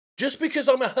Just because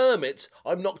I'm a hermit,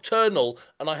 I'm nocturnal,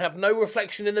 and I have no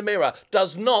reflection in the mirror,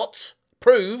 does not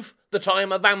prove that I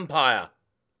am a vampire.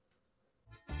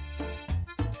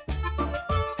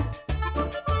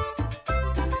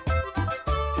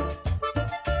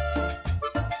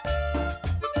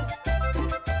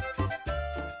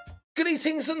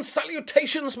 Greetings and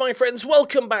salutations, my friends.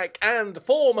 Welcome back. And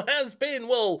form has been,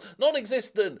 well,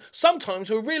 non-existent. Sometimes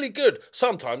we're really good.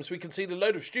 Sometimes we concede a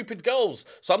load of stupid goals.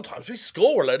 Sometimes we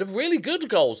score a load of really good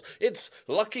goals. It's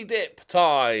lucky dip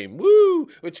time. Woo!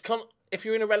 Which can't, if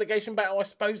you're in a relegation battle, I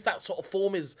suppose that sort of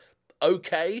form is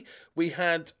okay. We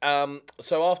had,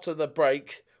 so after the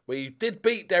break, we did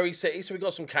beat Derry City, so we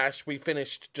got some cash. We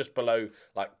finished just below,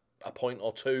 like, a point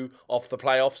or two off the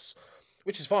playoffs,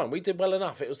 which is fine. We did well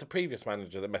enough. It was the previous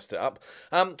manager that messed it up.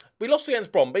 We lost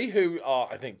against Bromby, who are,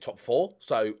 I think, top 4.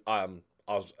 So I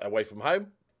was away from home.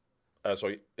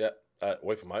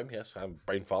 Away from home, yes.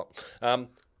 Brain fart. It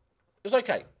was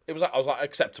okay. I was like,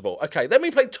 acceptable. Okay, then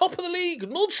we played top of the league,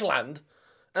 Nordjylland,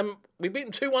 and we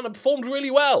beat them 2-1 and performed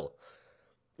really well.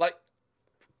 Like,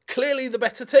 clearly the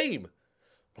better team.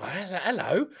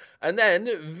 Hello. And then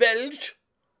Velge,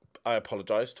 I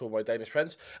apologise to all my Danish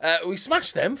friends. We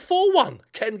smashed them 4-1.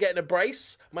 Ken getting a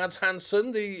brace. Mads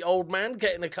Hansen, the old man,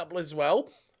 getting a couple as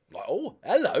well. Like, oh,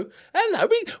 hello.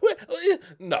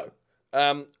 No.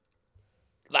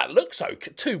 That looks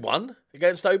okay. 2-1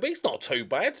 against OB. It's not too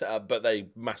bad, but they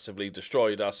massively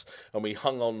destroyed us, and we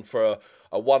hung on for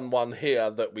a 1-1 here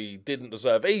that we didn't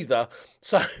deserve either.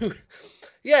 So,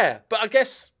 yeah. But I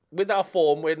guess with our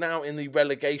form, we're now in the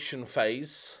relegation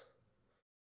phase.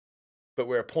 But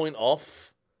we're a point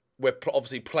off. We're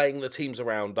obviously playing the teams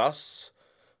around us,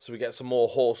 so we get some more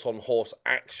horse-on-horse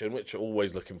action, which we're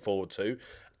always looking forward to.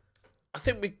 I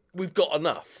think we've got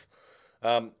enough.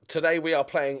 Today we are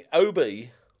playing OB,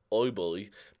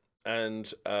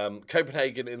 and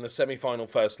Copenhagen in the semi-final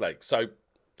first leg. So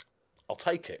I'll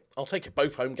take it. I'll take it.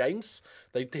 Both home games.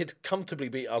 They did comfortably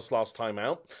beat us last time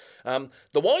out.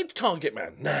 The wide target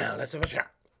man. Now let's have a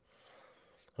chat.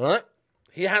 All right.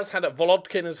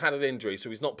 Volodkin has had an injury, so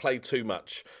he's not played too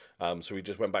much. So we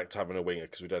just went back to having a winger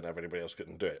because we don't have anybody else who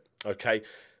can do it. Okay.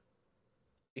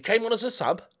 He came on as a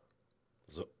sub.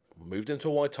 So moved into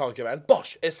a wide target man.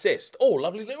 Bosh, assist. Oh,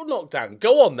 lovely little knockdown.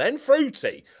 Go on then,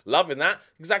 fruity. Loving that.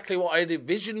 Exactly what I had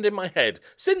envisioned in my head.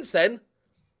 Since then,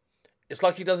 it's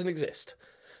like he doesn't exist.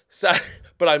 So,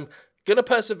 but I'm going to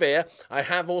persevere. I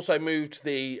have also moved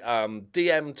the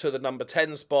DM to the number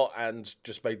 10 spot and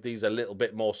just made these a little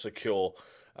bit more secure.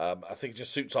 I think it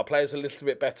just suits our players a little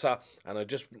bit better, and I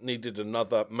just needed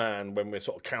another man when we're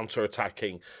sort of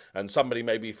counter-attacking, and somebody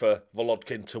maybe for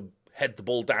Volodkin to head the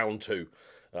ball down to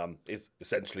is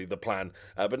essentially the plan.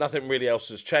 But nothing really else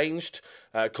has changed.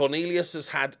 Cornelius has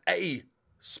had a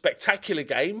spectacular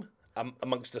game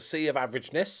amongst a sea of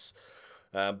averageness,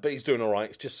 but he's doing all right.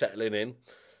 He's just settling in.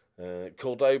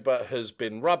 Cordoba has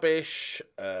been rubbish.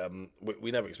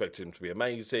 We never expected him to be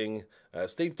amazing.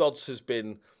 Steve Dodds has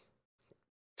been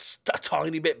a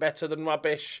tiny bit better than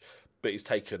rubbish, but he's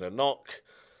taken a knock.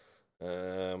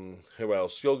 Who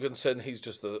else? Jorgensen, he's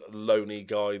just a loney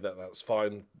guy. That's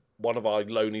fine. One of our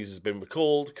lonies has been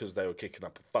recalled because they were kicking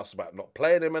up a fuss about not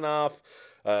playing him enough.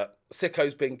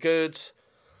 Sicko's been good.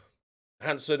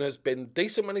 Hansen has been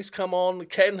decent when he's come on.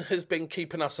 Ken has been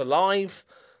keeping us alive.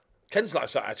 Ken's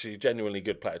actually a genuinely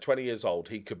good player. 20 years old.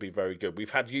 He could be very good.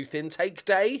 We've had youth intake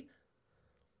day,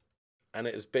 and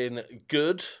it has been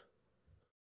good.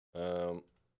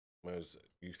 Where's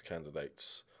youth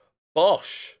candidates?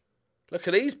 Bosh. Look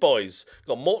at these boys.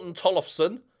 Got Morten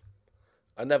Tollefsen.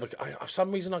 For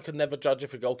some reason, I could never judge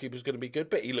if a goalkeeper's going to be good,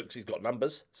 but he's got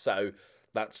numbers, so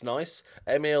that's nice.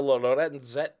 Emil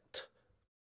Lorenzet.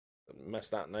 Mess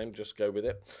that name, just go with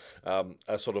it.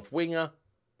 A sort of winger.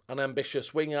 An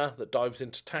ambitious winger that dives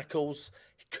into tackles.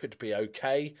 He could be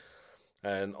okay.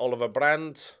 And Oliver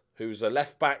Brand, who's a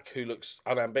left-back who looks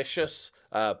unambitious,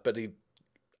 but he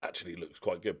actually looks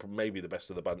quite good. Maybe the best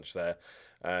of the bunch there.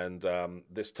 And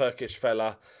this Turkish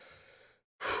fella,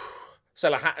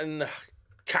 Selahattin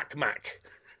Kakmak,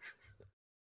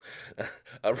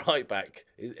 a right-back,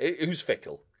 who's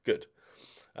fickle. Good.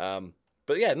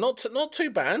 But yeah, not too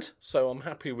bad. So I'm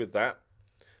happy with that.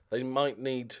 They might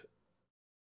need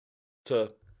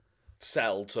to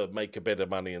sell to make a bit of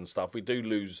money and stuff. We do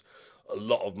lose a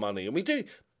lot of money, and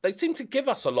they seem to give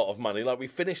us a lot of money. Like, we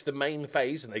finished the main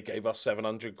phase and they gave us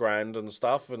 700 grand and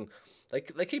stuff, and they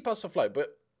keep us afloat.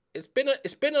 But it's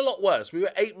been a lot worse. We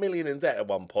were 8 million in debt at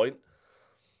one point.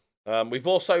 We've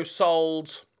also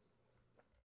sold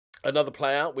another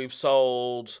player. We've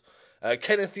sold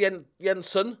Kenneth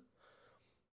Jensen.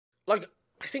 Like,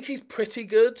 I think he's pretty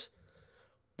good,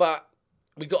 But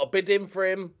we got a bid in for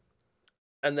him,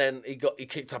 and then he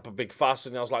kicked up a big fuss,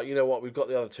 and I was like, you know what, we've got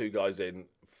the other two guys in,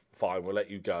 fine, we'll let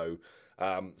you go.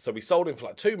 So we sold him for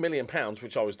like £2 million,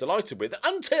 which I was delighted with,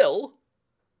 until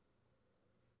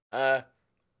it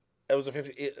was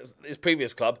his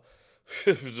previous club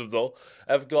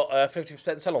have got a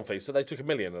 50% sell-on fee, so they took £1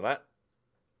 million of that.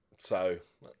 So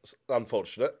that's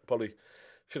unfortunate. Probably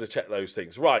should have checked those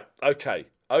things. Right, okay.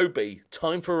 OB,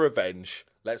 time for revenge.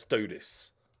 Let's do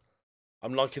this.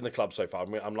 I'm liking the club so far.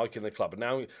 I'm liking the club. And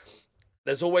now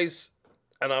there's always,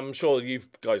 and I'm sure you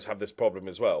guys have this problem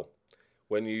as well,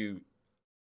 when you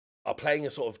are playing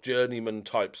a sort of journeyman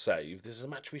type save, this is a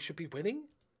match we should be winning.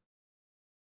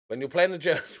 When you're playing I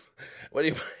shouldn't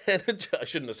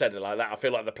have said it like that. I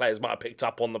feel like the players might have picked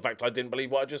up on the fact I didn't believe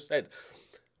what I just said.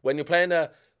 When you're playing a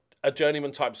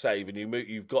journeyman type save and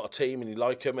you've got a team and you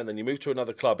like them, and then you move to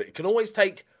another club, it can always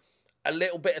take a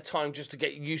little bit of time just to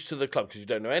get used to the club, because you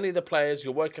don't know any of the players.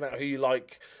 You're working out who you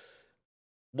like,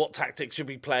 what tactics should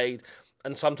be played,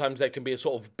 and sometimes there can be a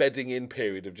sort of bedding in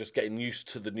period of just getting used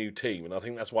to the new team. And I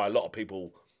think that's why a lot of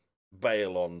people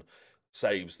bail on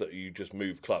saves that you just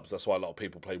move clubs. That's why a lot of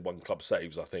people play one club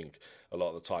saves, I think, a lot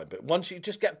of the time. But once you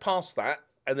just get past that,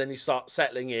 and then you start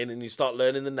settling in and you start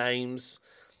learning the names,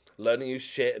 learning who's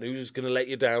shit and who's going to let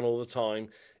you down all the time,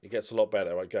 it gets a lot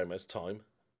better. Right, Gomez, time.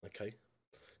 Okay.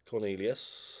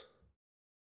 Cornelius.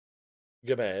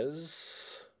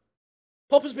 Gomez.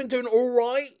 Popper's been doing all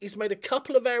right. He's made a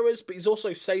couple of errors, but he's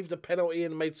also saved a penalty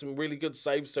and made some really good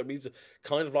saves. So he's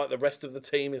kind of like the rest of the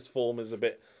team. His form is a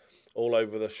bit all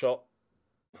over the shop.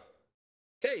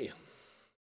 Okay.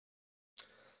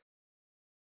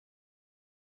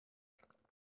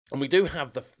 And we do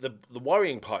have the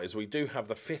worrying part is we do have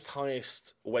the 5th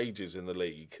highest wages in the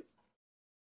league,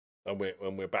 and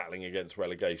we're battling against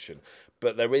relegation.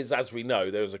 But there is, as we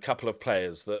know, there's a couple of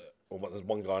players that, there's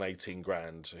one guy on 18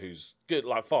 grand who's good,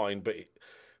 like fine, but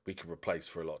we could replace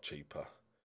for a lot cheaper.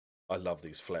 I love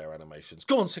these flare animations.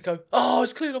 Go on, Sicko. Oh,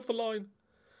 it's cleared off the line.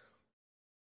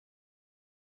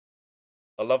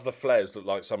 I love the flares look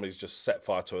like somebody's just set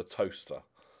fire to a toaster.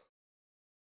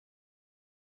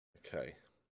 Okay.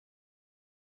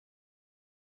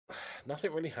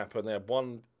 Nothing really happened. They had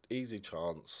one easy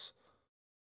chance.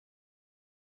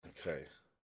 Okay.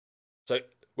 So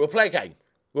we'll play a game.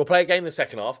 We'll play a game in the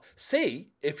second half. See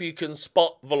if you can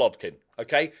spot Volodkin.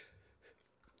 Okay?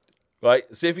 Right?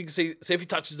 See if he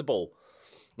touches the ball.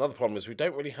 Another problem is we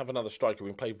don't really have another striker.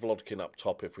 We can play Volodkin up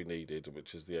top if we needed,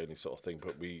 which is the only sort of thing.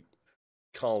 But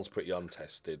Carl's pretty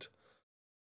untested.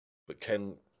 But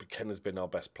Ken has been our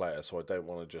best player, so I don't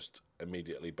want to just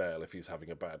immediately bail if he's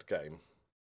having a bad game.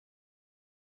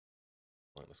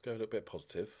 Right, let's go a little bit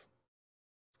positive.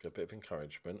 Let's go a bit of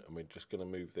encouragement, and we're just going to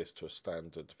move this to a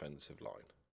standard defensive line.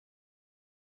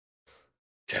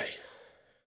 Okay.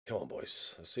 Come on,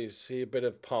 boys. Let's see a bit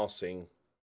of passing.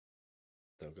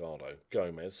 Delgado.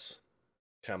 Gomez.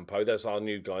 Campo. There's our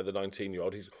new guy, the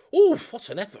 19-year-old. Ooh, what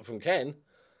an effort from Ken.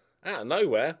 Out of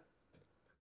nowhere.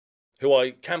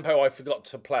 Campo I forgot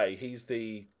to play. He's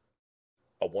I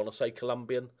want to say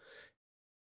Colombian.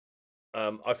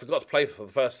 I forgot to play for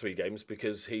the first 3 games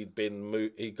because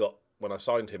when I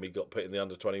signed him, he got put in the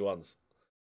under-21s.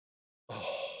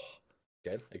 Oh,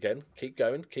 again. Keep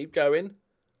going.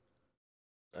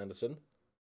 Anderson.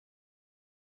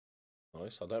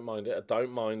 Nice, I don't mind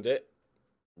it.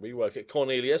 Rework it.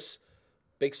 Cornelius.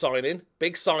 Big signing.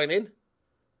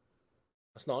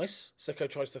 That's nice. Sicko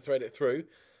tries to thread it through.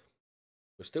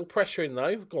 We're still pressuring,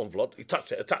 though. Go on, Vlad. He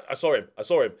touched it. I saw him.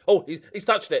 Oh, he's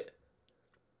touched it.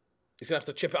 He's going to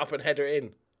have to chip it up and header it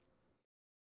in.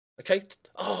 Okay.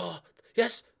 Oh,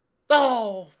 yes.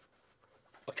 Oh.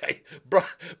 Okay.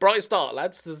 Bright start,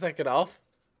 lads, to the second half.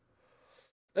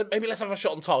 Maybe let's have a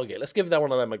shot on target. Let's give that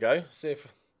one of them a go. See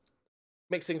if...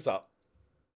 Mix things up.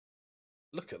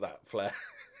 Look at that flare.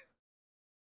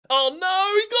 Oh,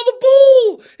 no.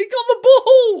 He got the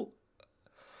ball.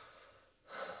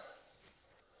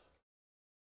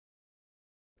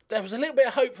 There was a little bit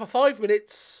of hope for 5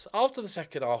 minutes after the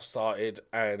second half started,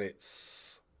 and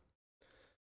it's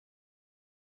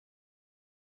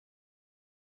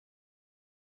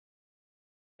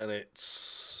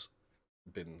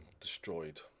been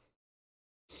destroyed.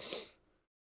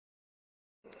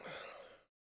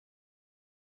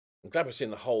 I'm glad we're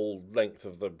seeing the whole length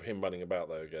of him running about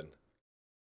though again.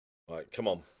 Right, come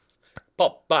on.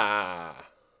 Poppa!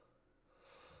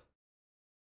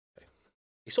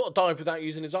 He sort of dived without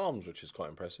using his arms, which is quite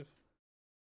impressive.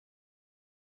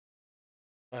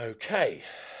 Okay.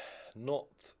 Not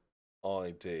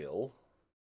ideal.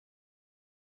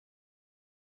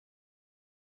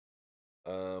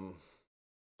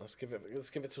 Let's give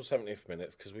it till 70th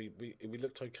minutes because we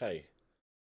looked okay.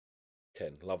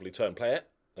 Ken, lovely turn. Play it.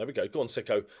 There we go. Go on,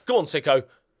 Sicko. Go on, Sicko.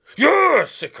 Yeah,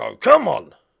 Sicko. Come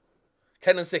on.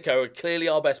 Ken and Sicko are clearly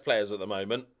our best players at the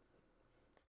moment.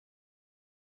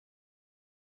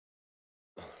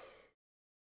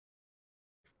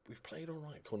 We've played all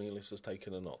right. Cornelius has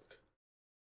taken a knock.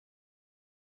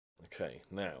 Okay,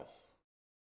 now.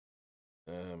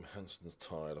 Hanson's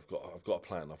tired. I've got a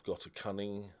plan. I've got a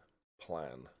cunning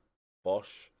plan.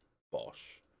 Bosh,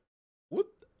 bosh.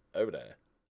 Whoop, over there.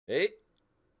 Hey.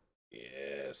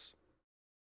 Yes.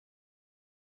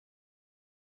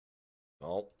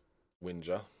 Oh,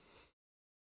 Winger.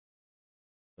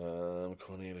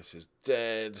 Cornelius is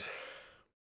dead.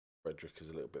 Frederick is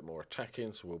a little bit more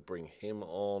attacking, so we'll bring him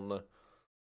on.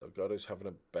 Delgado's having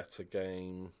a better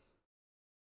game.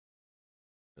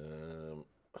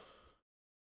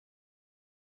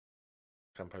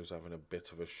 Campo's having a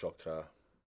bit of a shocker.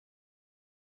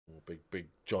 Oh, big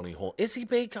Johnny Horn. Is he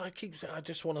big? I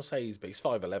just want to say he's big. He's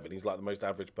 5'11". He's like the most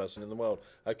average person in the world.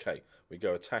 Okay, we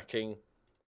go attacking.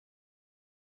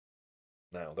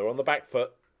 Now, they're on the back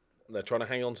foot. They're trying to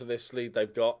hang on to this lead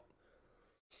they've got.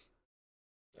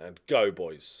 And go,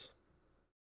 boys.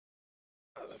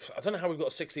 I don't know how we've got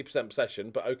 60% possession,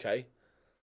 but okay.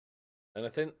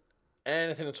 Anything?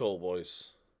 Anything at all,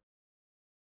 boys.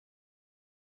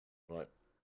 Right.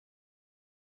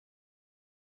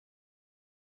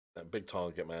 That big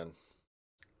target, man.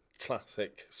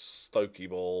 Classic Stokey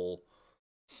ball.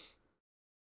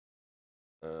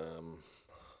 I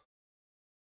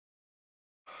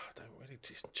don't really...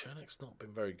 Chernak's not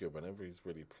been very good whenever he's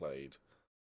really played.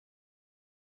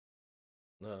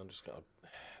 No, I'm just going to...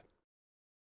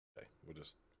 Okay, we'll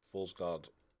just... Forsgaard,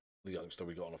 the youngster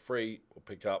we got on a free, we'll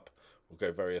pick up. We'll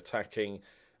go very attacking.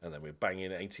 And then we're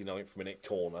banging 89th minute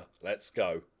corner. Let's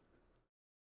go.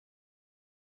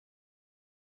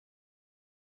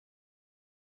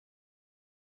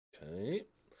 Okay.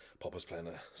 Popper's playing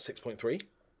a 6.3.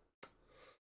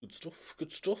 Good stuff,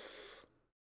 good stuff.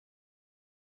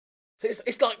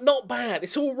 It's like not bad.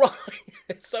 It's all right.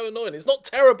 It's so annoying. It's not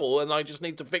terrible and I just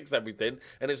need to fix everything.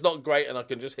 And it's not great and I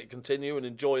can just hit continue and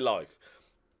enjoy life.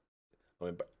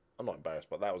 I'm not embarrassed,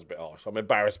 but that was a bit harsh. I'm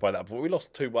embarrassed by that. But we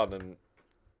lost 2-1 and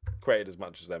created as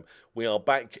much as them. We are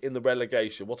back in the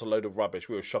relegation. What a load of rubbish.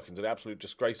 We were shocking to the absolute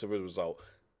disgrace of a result.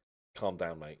 Calm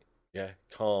down, mate. Yeah,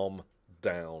 calm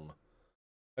down.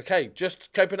 Okay,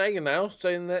 just Copenhagen now. So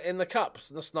in the cup.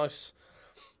 That's nice.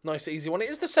 Nice, easy one. It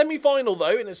is the semi-final,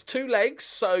 though, and it's 2 legs,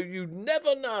 so you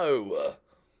never know.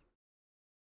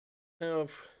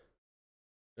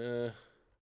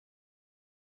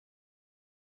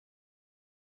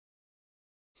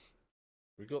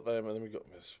 We got them, and then we got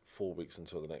this 4 weeks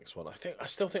until the next one. I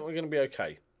still think we're going to be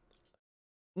okay.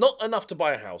 Not enough to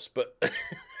buy a house, but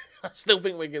I still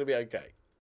think we're going to be okay.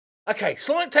 Okay,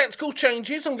 slight tactical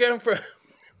changes. I'm going for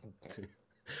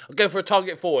a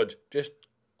target forward, just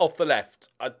off the left.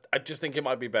 I just think it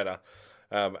might be better.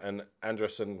 And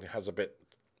Anderson has a bit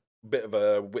of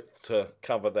a width to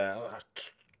cover there. I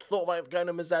thought about going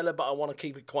to Mazzella, but I want to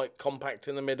keep it quite compact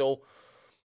in the middle.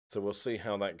 So we'll see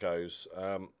how that goes.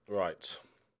 Right.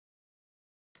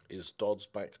 Is Dodds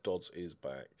back? Dodds is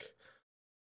back.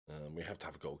 We have to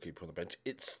have a goalkeeper on the bench.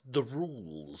 It's the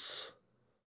rules.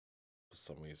 For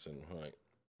some reason. Right.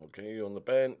 Okay, you on the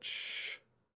bench.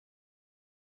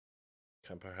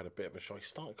 Campo had a bit of a shock. He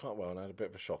started quite well and had a bit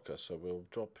of a shocker, so we'll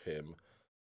drop him.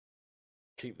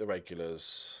 Keep the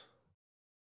regulars.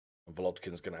 And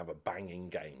Volodkin's going to have a banging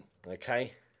game.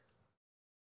 Okay?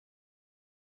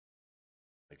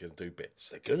 They're going to do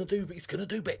bits. He's going to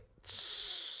do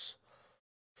bits.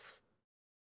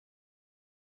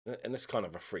 And it's kind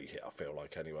of a free hit, I feel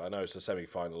like, anyway. I know it's a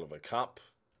semi-final of a cup.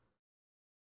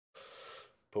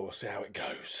 But we'll see how it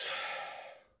goes.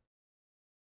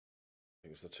 I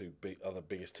think it's the 2 other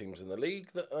biggest teams in the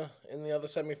league that are in the other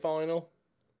semi-final.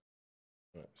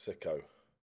 Right, Sicko.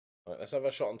 Right, let's have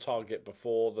a shot on target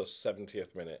before the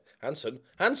 70th minute. Hansen!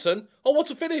 Oh,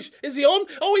 what a finish! Is he on?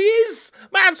 Oh, he is!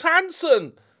 Mads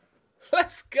Hansen!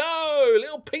 Let's go!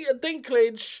 Little Peter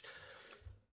Dinklage.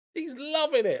 He's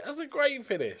loving it. That's a great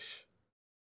finish.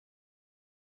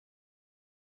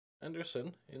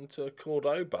 Anderson into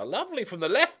Cordoba. Lovely from the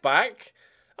left back.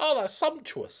 Oh, that's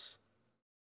sumptuous.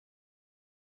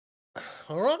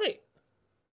 All right.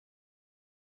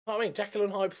 I mean,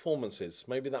 Jacqueline high performances.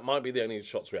 Maybe that might be the only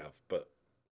shots we have, but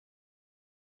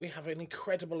we have an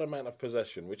incredible amount of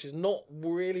possession, which is not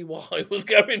really what I was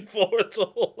going for at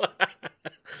all.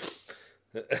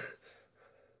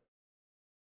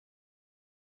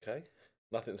 Okay,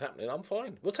 nothing's happening. I'm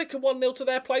fine. We'll take a 1-0 to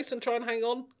their place and try and hang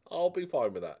on. I'll be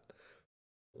fine with that.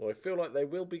 Well, I feel like they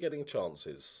will be getting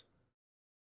chances.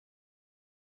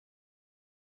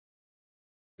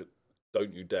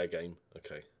 Don't you dare, game.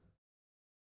 Okay.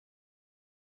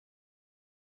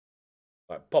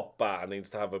 Right, Pogba needs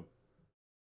to have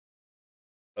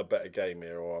a better game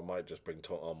here, or I might just bring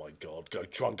Tom. Oh my God, go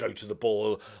try and go to the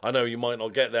ball. I know you might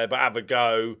not get there, but have a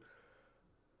go.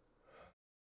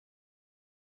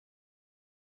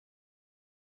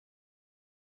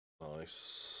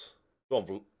 Nice.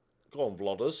 Go on,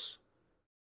 Vlodders.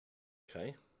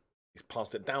 Okay. He's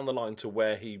passed it down the line to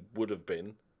where he would have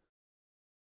been.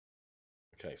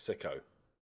 Okay, Sicko.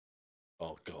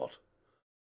 Oh, God.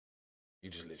 You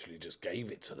just literally just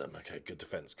gave it to them. Okay, good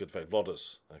defence. Good defence.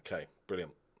 Vlodders. Okay,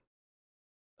 brilliant.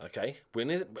 Okay,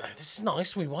 win it. This is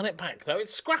nice. We won it back, though.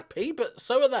 It's scrappy, but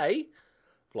so are they.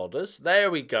 Vlodders. There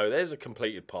we go. There's a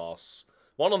completed pass.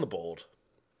 One on the board.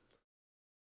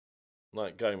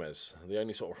 Right, Gomez, the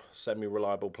only sort of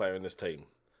semi-reliable player in this team.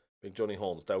 Big Johnny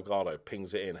Horns, Delgado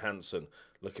pings it in. Hansen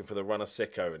looking for the runner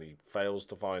Sicko, and he fails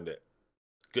to find it.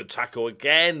 Good tackle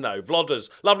again, though. Vlodders,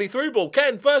 lovely through ball.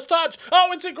 Ken, first touch.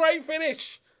 Oh, it's a great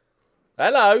finish.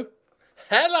 Hello.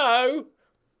 Hello.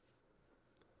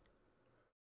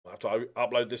 I'll have to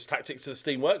upload this tactic to the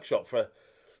Steam Workshop for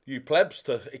you plebs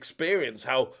to experience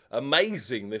how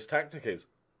amazing this tactic is.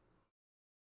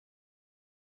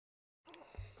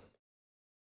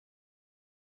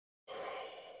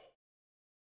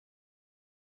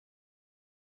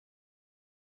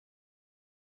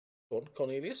 Go on,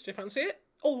 Cornelius, do you fancy it?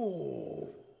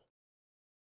 Oh.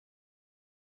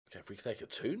 Okay, if we could take a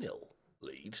 2-0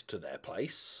 lead to their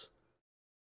place.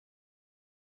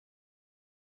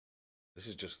 This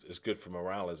is just as good for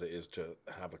morale as it is to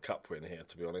have a cup win here,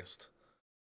 to be honest.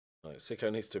 Right,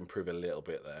 Sicko needs to improve a little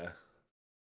bit there.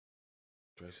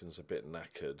 Jason's a bit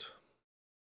knackered.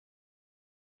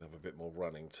 We have a bit more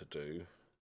running to do.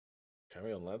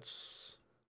 Carry on, lads.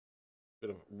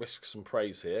 Bit of risk some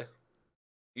praise here.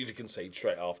 Usually concede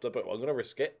straight after, but I'm going to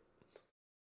risk it.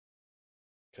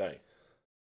 Okay.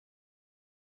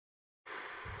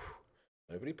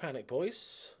 Nobody panic,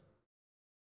 boys.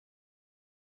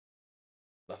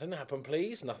 Nothing happened,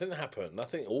 please. Nothing happened.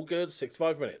 Nothing. All good.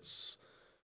 65 minutes.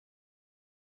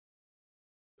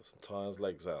 Got some tyres,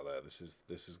 legs out there. This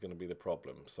is going to be the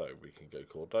problem. So we can go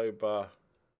Cordoba.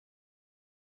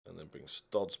 And then bring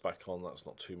Stodds back on. That's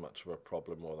not too much of a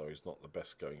problem, although he's not the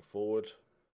best going forward.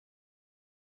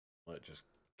 Might just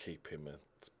keep him a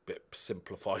bit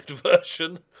simplified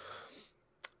version.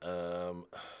 Pull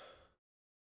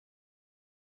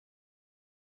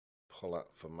out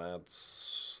for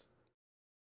Mads.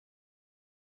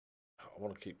 I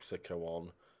want to keep Sicko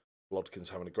on.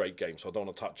 Blodkin's having a great game, so I don't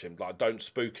want to touch him. Like, don't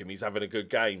spook him. He's having a good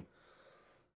game.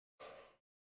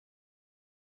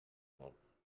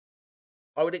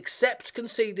 I would accept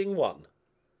conceding one.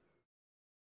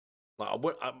 Like,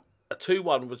 a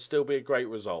 2-1 would still be a great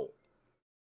result.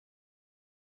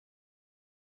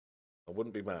 I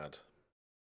wouldn't be mad.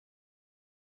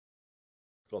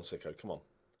 Go on, Sicko, come on.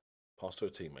 Pass to a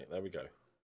teammate. There we go.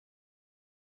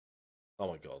 Oh,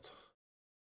 my God.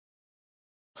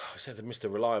 I said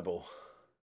Mr. Reliable.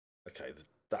 Okay,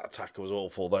 that attacker was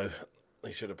awful, though.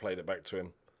 He should have played it back to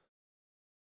him.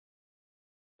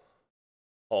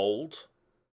 Hold.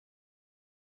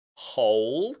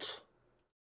 Hold.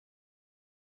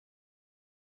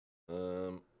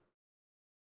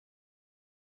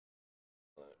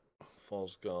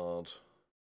 Fosgard.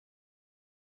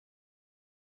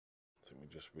 I think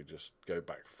we just go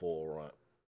back 4, right?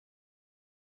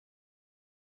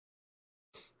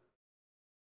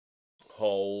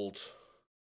 Hold.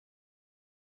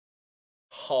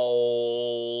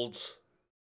 Hold.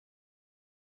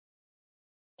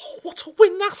 Oh, what a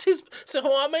win that is! So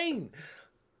what I mean?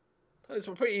 That is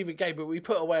a pretty even game, but we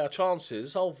put away our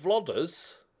chances. Oh,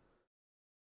 Vlodders.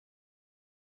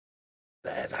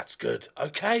 There, that's good.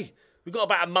 Okay. We've got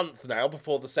about a month now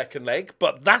before the second leg,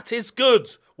 but that is good.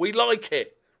 We like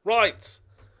it. Right.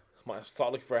 I might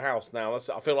start looking for a house now. I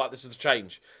feel like this is the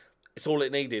change. It's all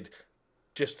it needed.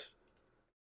 Just,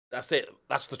 that's it.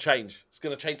 That's the change. It's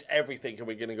going to change everything, and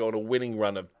we're going to go on a winning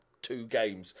run of 2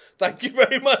 games. Thank you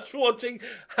very much for watching.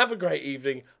 Have a great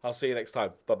evening. I'll see you next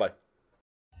time. Bye-bye.